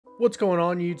What's going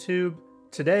on, YouTube?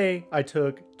 Today I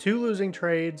took 2 losing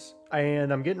trades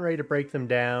and I'm getting ready to break them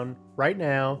down right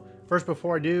now. First,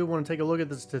 before I do, I want to take a look at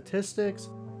the statistics.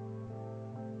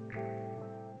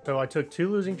 So I took 2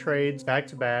 losing trades back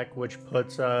to back, which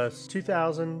puts us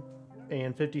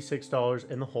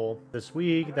 $2,056 in the hole. This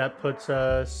week, that puts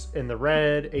us in the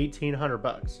red, 1,800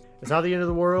 bucks. It's not the end of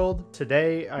the world.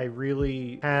 Today, I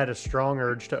really had a strong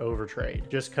urge to overtrade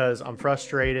just because I'm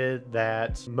frustrated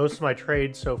that most of my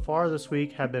trades so far this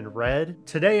week have been red.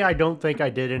 Today, I don't think I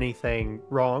did anything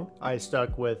wrong. I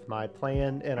stuck with my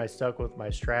plan and I stuck with my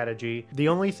strategy. The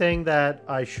only thing that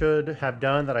I should have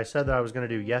done that I said that I was going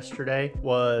to do yesterday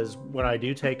was when I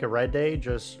do take a red day,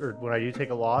 or when I do take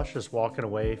a loss, just walking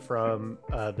away from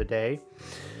the day.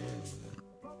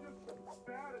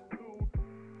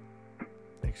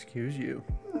 Excuse you.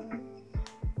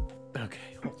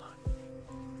 Okay, hold on.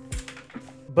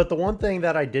 But the one thing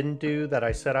that I didn't do that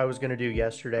I said I was going to do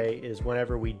yesterday is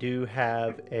whenever we do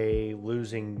have a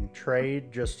losing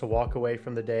trade, just to walk away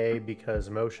from the day because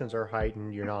emotions are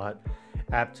heightened. You're not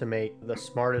apt to make the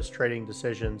smartest trading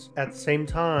decisions. At the same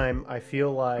time, I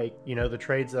feel like, the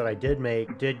trades that I did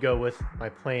make did go with my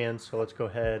plan. So let's go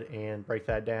ahead and break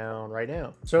that down right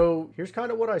now. So here's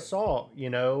kind of what I saw.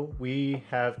 We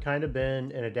have kind of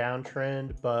been in a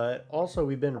downtrend, but also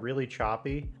we've been really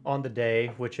choppy on the day,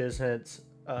 which isn't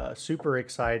super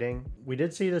exciting. We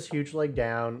did see this huge leg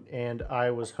down, and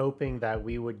I was hoping that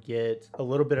we would get a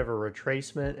little bit of a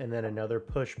retracement and then another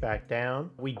push back down.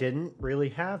 We didn't really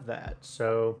have that,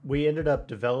 so we ended up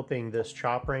developing this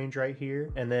chop range right here,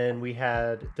 and then we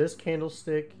had this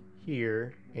candlestick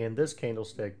here and this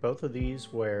candlestick. Both of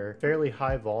these were fairly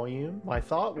high volume. My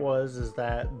thought is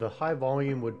that the high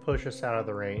volume would push us out of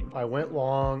the range. I went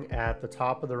long at the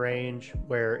top of the range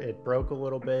where it broke a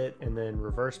little bit and then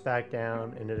reversed back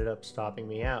down and ended up stopping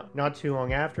me out. Not too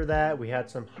long after that, we had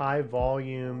some high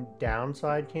volume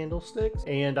downside candlesticks,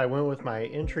 and I went with my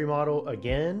entry model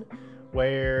again,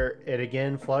 where it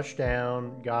again flushed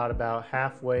down, got about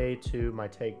halfway to my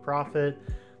take profit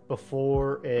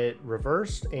before it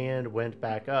reversed and went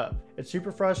back up. It's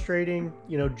super frustrating.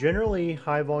 Generally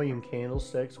high volume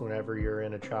candlesticks, whenever you're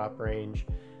in a chop range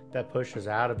that pushes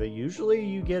out of it, usually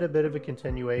you get a bit of a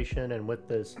continuation, and with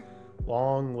this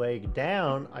long leg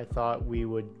down, I thought we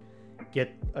would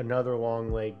get another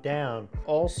long leg down.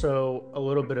 Also, a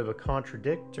little bit of a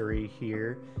contradictory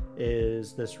here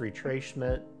is this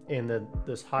retracement and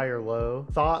this higher low.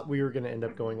 Thought we were going to end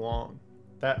up going long.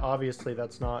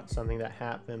 That's not something that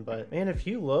happened, but man, if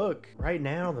you look right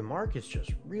now, the market's just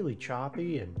really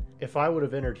choppy, and if I would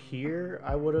have entered here,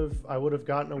 I would have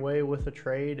gotten away with a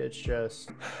trade. It's just,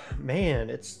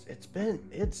 man, it's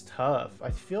tough.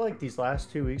 I feel like these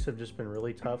last 2 weeks have just been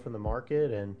really tough in the market,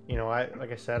 and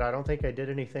like I said, I don't think I did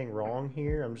anything wrong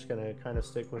here. I'm just gonna kind of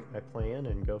stick with my plan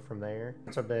and go from there.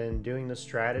 So I've been doing this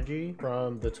strategy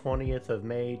from the 20th of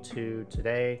May to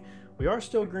today. We are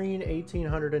still green,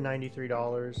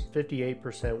 $1,893,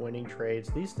 58% winning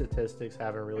trades. These statistics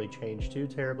haven't really changed too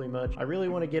terribly much. I really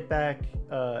want to get back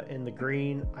in the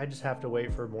green. I just have to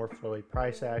wait for more flowy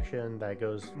price action that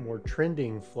goes more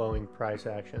trending flowing price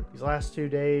action. These last 2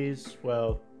 days,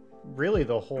 well, really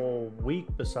the whole week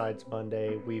besides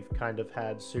Monday, we've kind of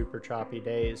had super choppy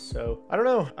days. So I don't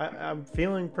know. I'm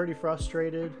feeling pretty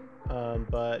frustrated.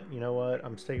 But you know what?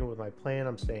 I'm sticking with my plan.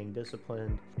 I'm staying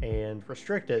disciplined and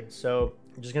restricted. So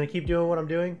I'm just going to keep doing what I'm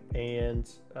doing. And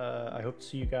I hope to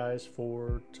see you guys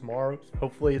for tomorrow.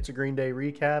 Hopefully it's a green day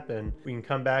recap and we can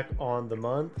come back on the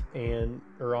month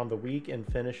or on the week and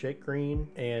finish it green.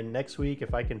 And next week,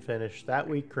 if I can finish that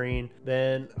week green,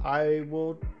 then I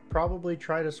will probably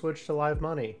try to switch to live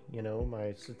money.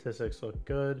 My statistics look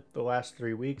good. The last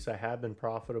 3 weeks I have been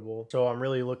profitable, so I'm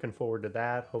really looking forward to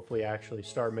that. Hopefully actually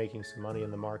start making some money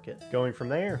in the market going from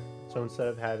there. So instead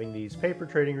of having these paper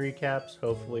trading recaps,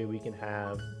 hopefully we can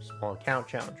have small account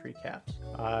challenge recaps.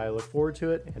 I look forward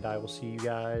to it, and I will see you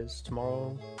guys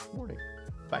tomorrow morning.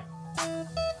 Bye.